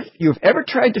Pharisee if you've ever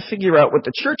tried to figure out what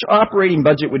the church operating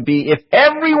budget would be if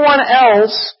everyone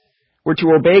else were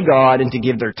to obey God and to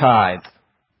give their tithe.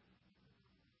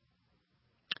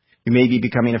 You may be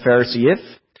becoming a Pharisee if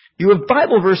you have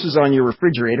Bible verses on your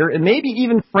refrigerator and maybe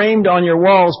even framed on your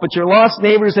walls, but your lost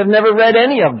neighbors have never read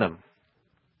any of them.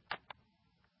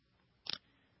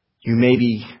 You may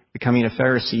be becoming a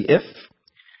Pharisee if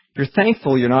you're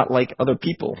thankful you're not like other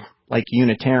people, like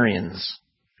Unitarians.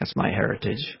 That's my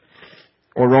heritage.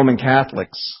 Or Roman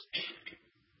Catholics.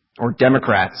 Or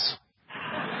Democrats.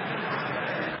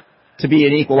 To be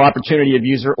an equal opportunity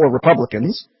abuser, or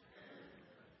Republicans.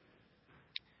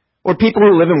 Or people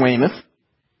who live in Weymouth.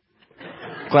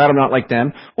 Glad I'm not like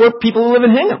them. Or people who live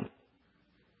in Hingham.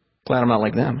 Glad I'm not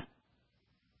like them.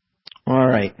 All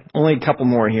right, only a couple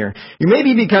more here. You may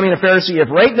be becoming a Pharisee if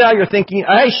right now you're thinking,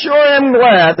 I sure am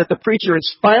glad that the preacher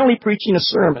is finally preaching a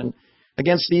sermon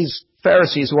against these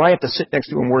Pharisees who I have to sit next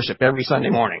to and worship every Sunday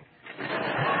morning.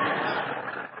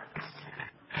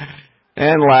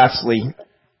 And lastly,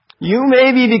 you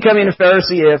may be becoming a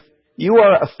Pharisee if you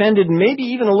are offended, maybe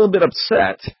even a little bit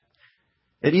upset,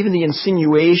 at even the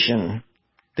insinuation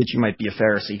that you might be a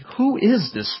Pharisee. Who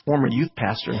is this former youth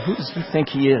pastor, and who does he think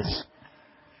he is?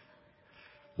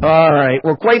 All right,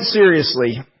 well, quite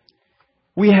seriously,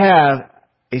 we have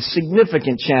a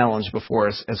significant challenge before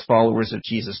us as followers of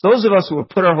Jesus. Those of us who have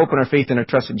put our hope and our faith and our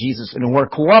trust in Jesus and who are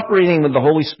cooperating with the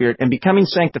Holy Spirit and becoming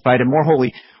sanctified and more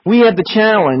holy, we have the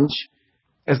challenge,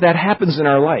 as that happens in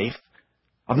our life,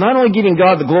 of not only giving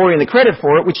God the glory and the credit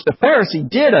for it, which the Pharisee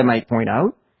did, I might point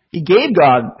out. He gave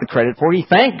God the credit for it. He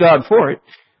thanked God for it.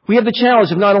 We have the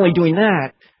challenge of not only doing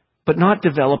that, but not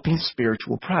developing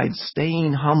spiritual pride,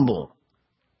 staying humble.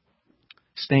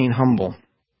 Staying humble.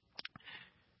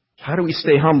 How do we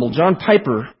stay humble? John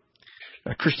Piper,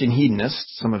 a Christian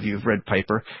hedonist, some of you have read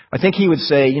Piper, I think he would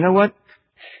say, you know what?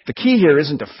 The key here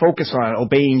isn't to focus on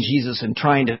obeying Jesus and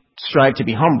trying to strive to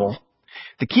be humble.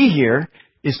 The key here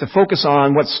is to focus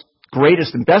on what's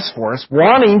greatest and best for us,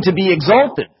 wanting to be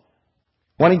exalted.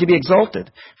 Wanting to be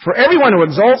exalted. For everyone who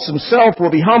exalts himself will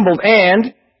be humbled,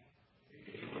 and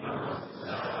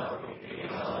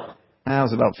that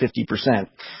was about 50%.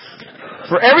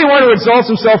 For everyone who exalts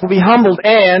himself will be humbled,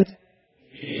 and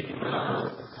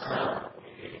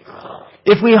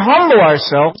if we humble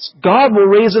ourselves, God will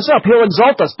raise us up. He'll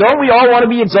exalt us. Don't we all want to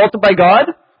be exalted by God?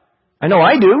 I know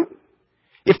I do.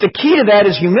 If the key to that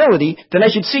is humility, then I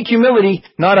should seek humility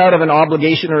not out of an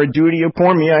obligation or a duty. Oh,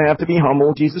 poor me, I have to be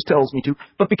humble. Jesus tells me to.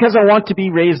 But because I want to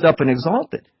be raised up and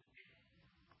exalted.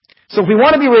 So if we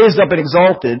want to be raised up and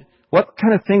exalted, what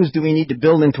kind of things do we need to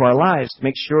build into our lives to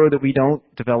make sure that we don't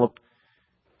develop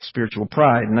spiritual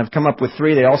pride? And I've come up with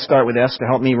 3. They all start with S to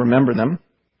help me remember them.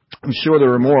 I'm sure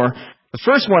there are more. The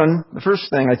first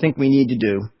thing I think we need to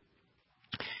do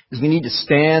is we need to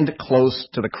stand close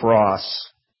to the cross.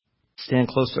 Stand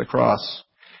close to the cross.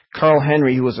 Carl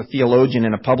Henry, who was a theologian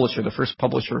and a publisher, the first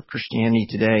publisher of Christianity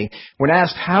Today, when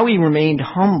asked how he remained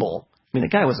humble, I mean, the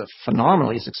guy was a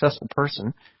phenomenally successful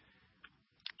person.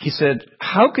 He said,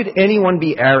 how could anyone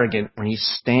be arrogant when he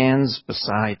stands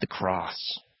beside the cross?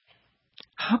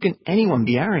 How can anyone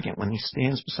be arrogant when he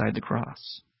stands beside the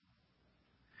cross?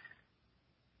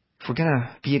 If we're going to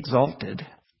be exalted,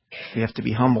 we have to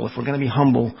be humble. If we're going to be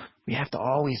humble, we have to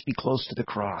always be close to the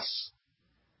cross.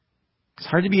 It's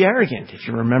hard to be arrogant if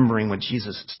you're remembering what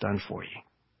Jesus has done for you.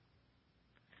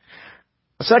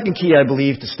 A second key, I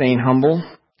believe, to staying humble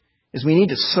is we need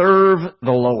to serve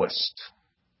the lowest.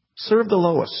 Serve the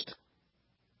lowest.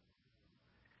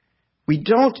 We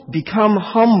don't become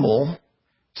humble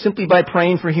simply by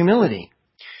praying for humility.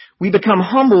 We become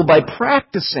humble by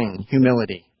practicing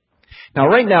humility. Now,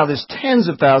 right now, there's tens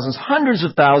of thousands, hundreds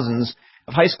of thousands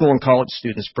of high school and college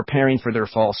students preparing for their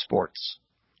fall sports.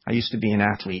 I used to be an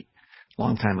athlete a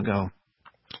long time ago.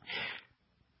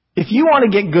 If you want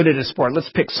to get good at a sport, let's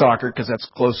pick soccer because that's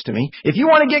close to me. If you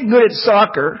want to get good at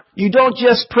soccer, you don't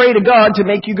just pray to God to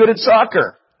make you good at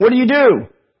soccer. What do?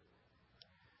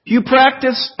 You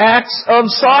practice acts of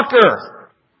soccer.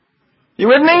 You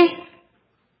with me?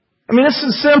 I mean, this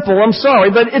is simple, I'm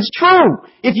sorry, but it's true.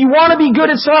 If you want to be good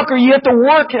at soccer, you have to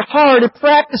work hard at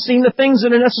practicing the things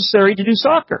that are necessary to do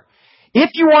soccer. If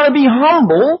you want to be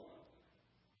humble,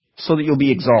 so that you'll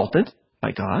be exalted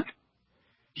by God,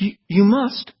 you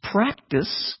must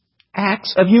practice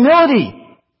acts of humility.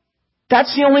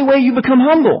 That's the only way you become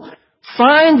humble.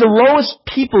 Find the lowest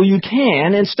people you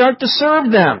can and start to serve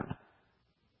them.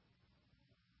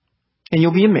 And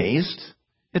you'll be amazed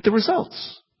at the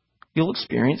results. You'll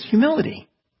experience humility.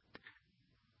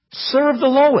 Serve the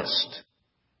lowest.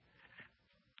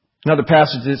 Another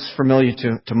passage that's familiar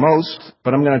to most,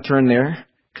 but I'm going to turn there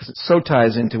because it so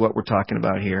ties into what we're talking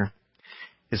about here,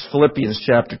 is Philippians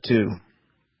chapter 2,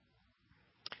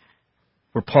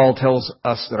 where Paul tells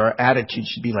us that our attitude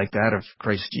should be like that of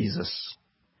Christ Jesus.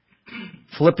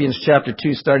 Philippians chapter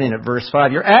 2, starting at verse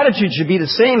 5. Your attitude should be the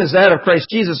same as that of Christ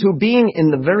Jesus, who being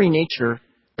in the very nature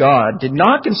God, did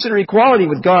not consider equality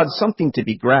with God something to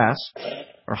be grasped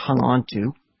or hung on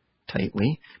to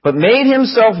tightly, but made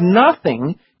himself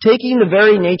nothing, taking the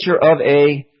very nature of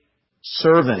a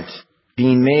servant,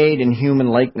 being made in human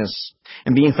likeness.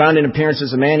 And being found in appearance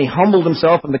as a man, he humbled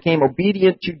himself and became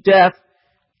obedient to death,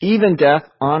 even death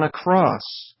on a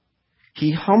cross.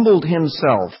 He humbled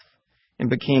himself and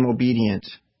became obedient.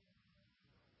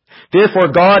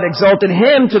 Therefore God exalted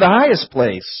him to the highest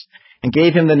place and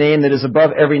gave him the name that is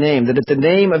above every name, that at the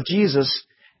name of Jesus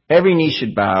every knee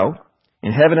should bow,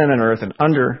 in heaven and on earth and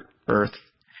under earth,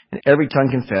 and every tongue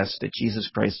confess that Jesus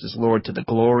Christ is Lord, to the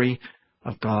glory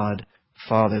of God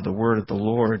Father. The word of the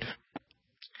Lord.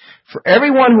 For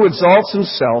everyone who exalts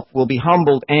himself will be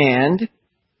humbled, and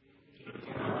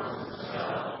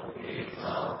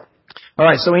all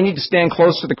right, so we need to stand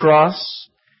close to the cross.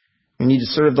 We need to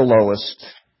serve the lowest.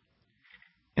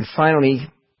 And finally,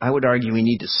 I would argue we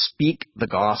need to speak the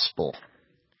gospel.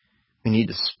 We need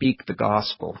to speak the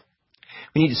gospel.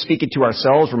 We need to speak it to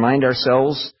ourselves, remind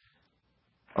ourselves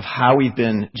of how we've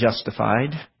been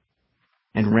justified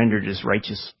and rendered as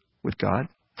righteous with God.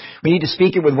 We need to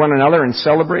speak it with one another and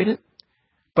celebrate it.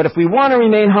 But if we want to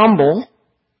remain humble,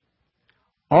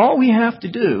 all we have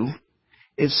to do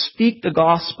is speak the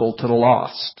gospel to the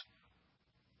lost.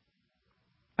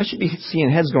 I should be seeing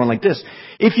heads going like this.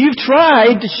 If you've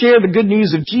tried to share the good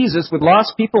news of Jesus with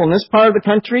lost people in this part of the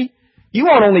country, you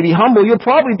won't only be humble, you'll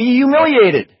probably be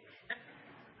humiliated.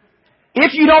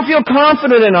 If you don't feel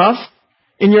confident enough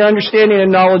in your understanding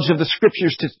and knowledge of the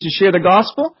Scriptures to share the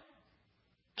gospel,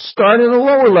 Start at a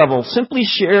lower level. Simply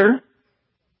share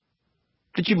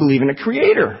that you believe in a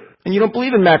creator and you don't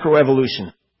believe in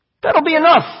macroevolution. That'll be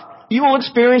enough. You will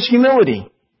experience humility.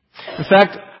 In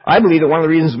fact, I believe that one of the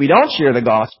reasons we don't share the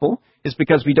gospel is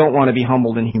because we don't want to be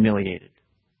humbled and humiliated.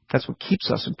 That's what keeps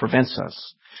us and prevents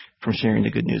us from sharing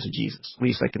the good news of Jesus. At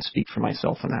least I can speak for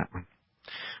myself on that one.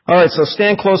 All right, so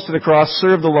stand close to the cross,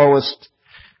 serve the lowest,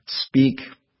 speak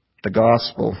the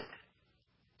gospel.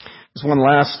 There's one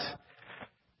last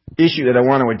issue that I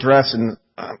want to address, and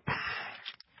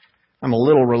I'm a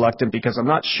little reluctant because I'm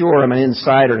not sure I'm an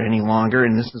insider any longer,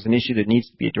 and this is an issue that needs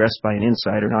to be addressed by an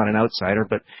insider, not an outsider.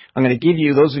 But I'm going to give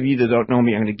you, those of you that don't know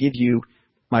me, I'm going to give you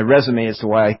my resume as to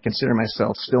why I consider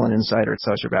myself still an insider at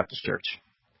South Shore Baptist Church.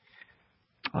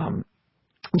 I'm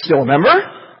still a member.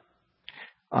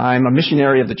 I'm a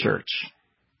missionary of the church.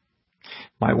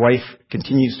 My wife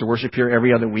continues to worship here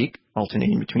every other week,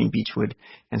 alternating between Beechwood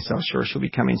and South Shore. She'll be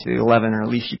coming to the 11, or at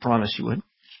least she promised she would.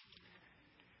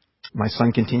 My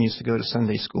son continues to go to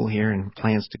Sunday school here and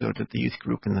plans to go to the youth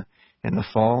group in the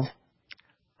fall.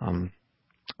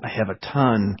 I have a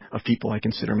ton of people I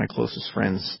consider my closest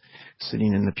friends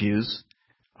sitting in the pews.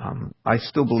 I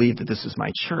still believe that this is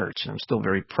my church, and I'm still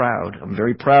very proud. I'm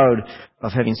very proud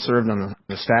of having served on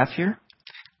the staff here.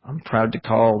 I'm proud to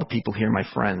call the people here my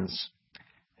friends.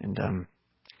 And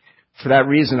for that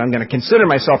reason, I'm going to consider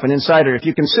myself an insider. If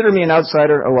you consider me an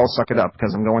outsider, oh, well, suck it up,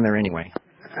 because I'm going there anyway.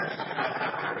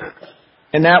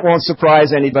 And that won't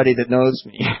surprise anybody that knows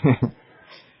me.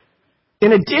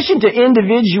 In addition to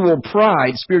individual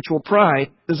pride, spiritual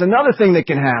pride, there's another thing that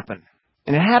can happen.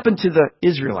 And it happened to the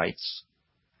Israelites.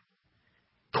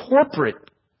 Corporate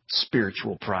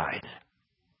spiritual pride.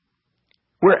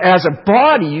 Where as a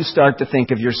body, you start to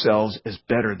think of yourselves as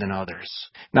better than others.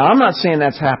 Now, I'm not saying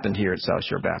that's happened here at South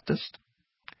Shore Baptist.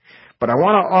 But I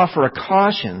want to offer a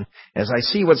caution as I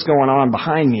see what's going on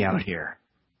behind me out here.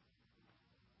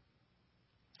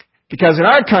 Because in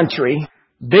our country,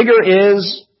 bigger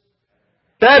is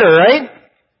better, right?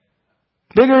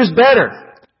 Bigger is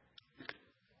better.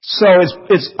 So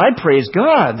I praise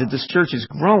God that this church is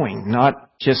growing,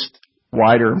 not just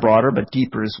wider and broader, but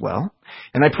deeper as well.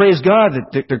 And I praise God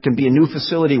that there can be a new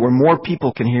facility where more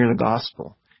people can hear the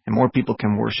gospel and more people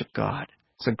can worship God.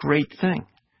 It's a great thing.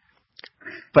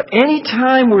 But any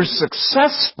time we're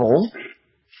successful,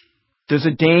 there's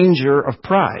a danger of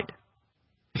pride.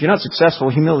 If you're not successful,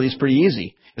 humility is pretty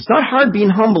easy. It's not hard being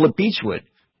humble at Beechwood.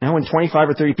 Now, when 25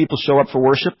 or 30 people show up for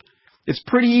worship, it's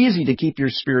pretty easy to keep your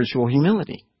spiritual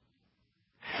humility.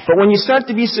 But when you start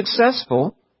to be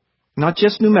successful, not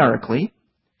just numerically,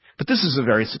 but this is a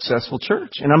very successful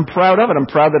church, and I'm proud of it. I'm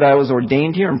proud that I was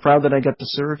ordained here. I'm proud that I got to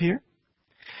serve here.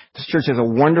 This church has a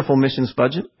wonderful missions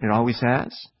budget. It always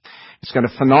has. It's got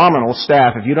a phenomenal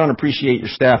staff. If you don't appreciate your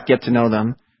staff, get to know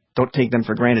them. Don't take them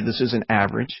for granted. This isn't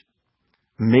average.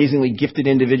 Amazingly gifted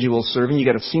individuals serving. You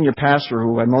got a senior pastor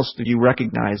who most of you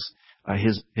recognize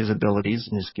his abilities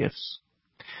and his gifts.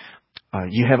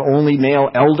 You have only male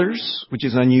elders, which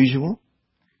is unusual.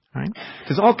 Right?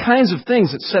 There's all kinds of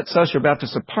things that set South Shore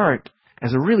Baptist apart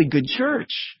as a really good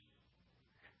church.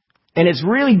 And it's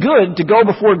really good to go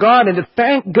before God and to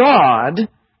thank God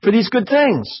for these good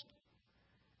things.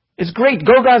 It's great to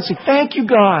go to God and say, thank you,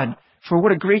 God, for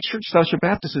what a great church South Shore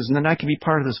Baptist is, and then I can be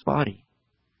part of this body.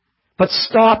 But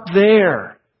stop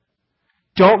there.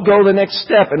 Don't go the next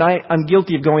step. And I'm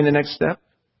guilty of going the next step.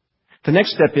 The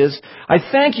next step is, I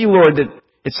thank you, Lord, that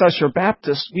at South Shore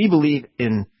Baptist, we believe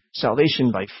in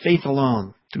salvation by faith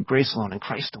alone, through grace alone, and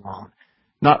Christ alone.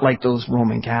 Not like those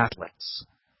Roman Catholics.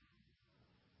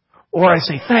 Or I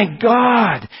say, thank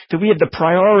God that we have the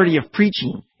priority of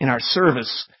preaching in our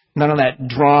service. None of that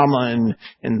drama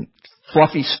and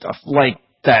fluffy stuff like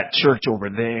that church over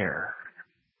there.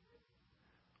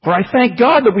 Or I thank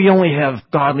God that we only have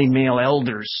godly male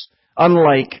elders,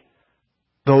 unlike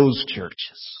those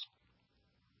churches.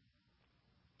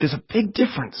 There's a big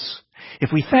difference.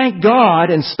 If we thank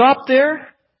God and stop there,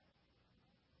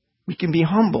 we can be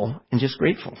humble and just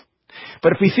grateful.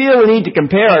 But if we feel the need to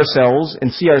compare ourselves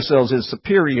and see ourselves as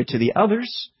superior to the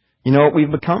others, you know what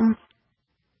we've become?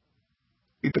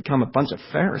 We've become a bunch of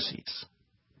Pharisees.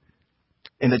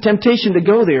 And the temptation to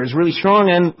go there is really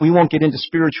strong, and we won't get into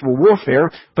spiritual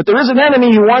warfare, but there is an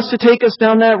enemy who wants to take us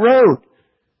down that road.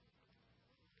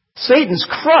 Satan's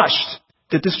crushed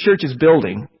that this church is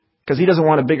building because he doesn't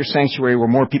want a bigger sanctuary where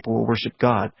more people will worship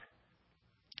God.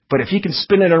 But if he can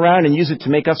spin it around and use it to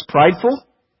make us prideful,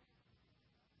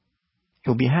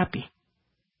 he'll be happy.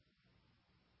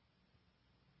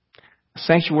 A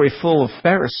sanctuary full of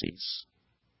Pharisees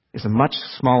is a much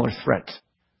smaller threat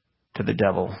to the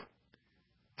devil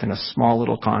than a small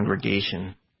little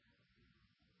congregation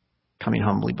coming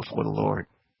humbly before the Lord.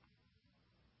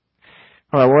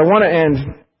 All right, well, I want to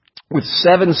end with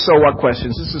 7 so what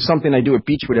questions. This is something I do at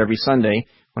Beechwood every Sunday.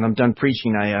 When I'm done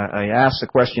preaching, I ask the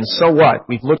question, so what?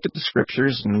 We've looked at the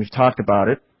scriptures and we've talked about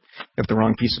it. I have the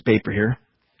wrong piece of paper here.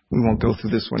 We won't go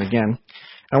through this one again.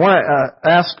 I want to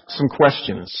ask some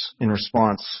questions in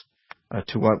response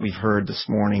to what we've heard this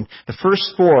morning. The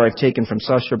first 4 I've taken from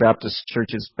South Shore Baptist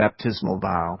Church's baptismal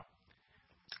vow.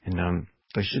 And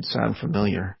they should sound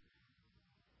familiar.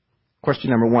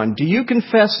 Question number 1. Do you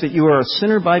confess that you are a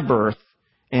sinner by birth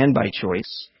and by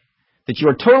choice? That you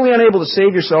are totally unable to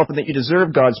save yourself and that you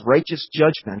deserve God's righteous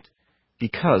judgment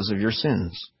because of your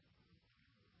sins?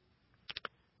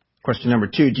 Question number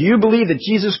 2. Do you believe that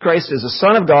Jesus Christ is the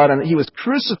Son of God and that He was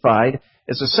crucified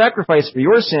as a sacrifice for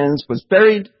your sins, was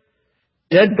buried,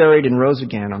 dead, buried, and rose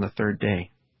again on the 3rd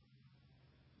day?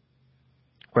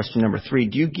 Question number 3.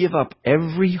 Do you give up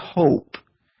every hope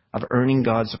of earning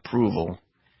God's approval,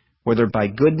 whether by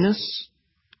goodness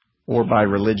or by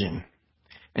religion?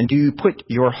 And do you put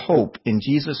your hope in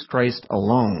Jesus Christ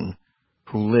alone,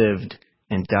 who lived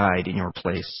and died in your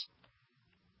place?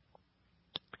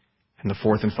 And the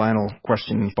 4th and final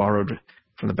question, borrowed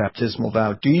from the baptismal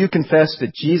vow. Do you confess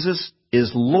that Jesus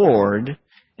is Lord,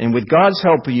 and with God's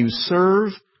help will you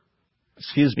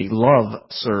love,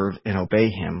 serve, and obey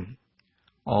Him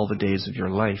all the days of your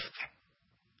life?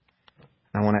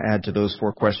 I want to add to those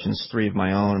 4 questions 3 of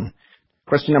my own.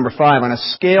 Question number 5. On a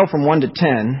scale from 1 to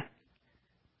 10,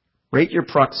 rate your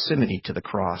proximity to the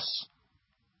cross.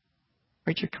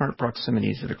 Rate your current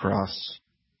proximity to the cross.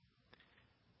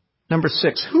 Number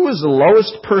 6. Who is the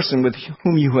lowest person with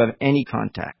whom you have any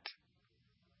contact?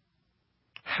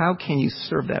 How can you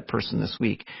serve that person this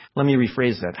week? Let me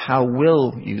rephrase that. How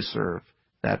will you serve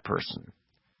that person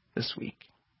this week?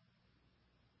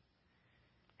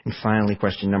 And finally,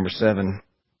 question number 7.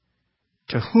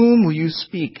 To whom will you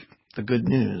speak the good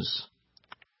news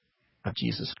of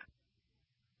Jesus